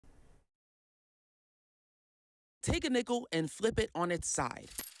Take a nickel and flip it on its side.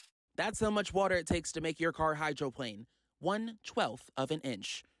 That's how much water it takes to make your car hydroplane, 1/12 of an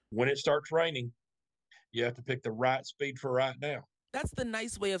inch. When it starts raining, you have to pick the right speed for right now. That's the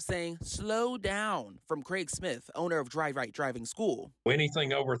nice way of saying slow down from Craig Smith, owner of Drive Right Driving School.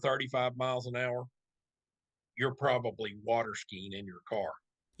 Anything over 35 miles an hour, you're probably water skiing in your car.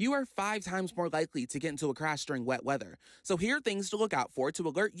 You are 5 times more likely to get into a crash during wet weather. So here are things to look out for to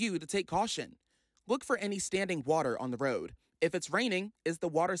alert you to take caution. Look for any standing water on the road. If it's raining, is the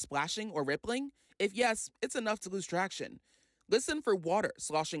water splashing or rippling? If yes, it's enough to lose traction. Listen for water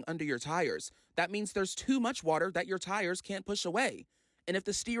sloshing under your tires. That means there's too much water that your tires can't push away. And if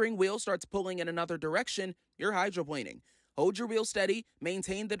the steering wheel starts pulling in another direction, you're hydroplaning. Hold your wheel steady,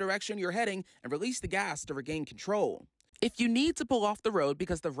 maintain the direction you're heading, and release the gas to regain control. If you need to pull off the road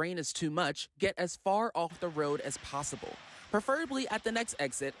because the rain is too much, get as far off the road as possible. Preferably at the next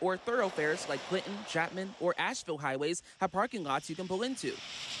exit, or thoroughfares like Clinton, Chapman, or Asheville highways have parking lots you can pull into.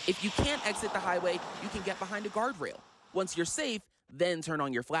 If you can't exit the highway, you can get behind a guardrail. Once you're safe, then turn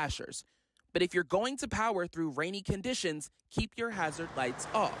on your flashers. But if you're going to power through rainy conditions, keep your hazard lights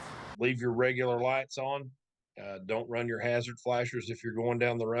off. Leave your regular lights on. Don't run your hazard flashers if you're going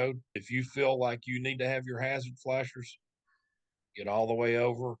down the road. If you feel like you need to have your hazard flashers, get all the way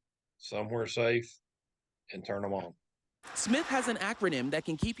over somewhere safe and turn them on. Smith has an acronym that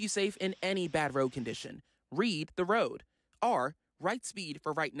can keep you safe in any bad road condition. Read the road. R, right speed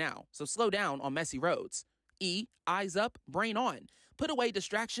for right now, so slow down on messy roads. E, eyes up, brain on. Put away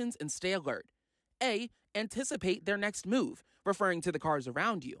distractions and stay alert. A, anticipate their next move, referring to the cars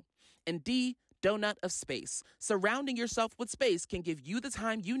around you. And D, donut of space. Surrounding yourself with space can give you the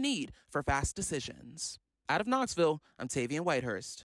time you need for fast decisions. Out of Knoxville, I'm Tavian Whitehurst.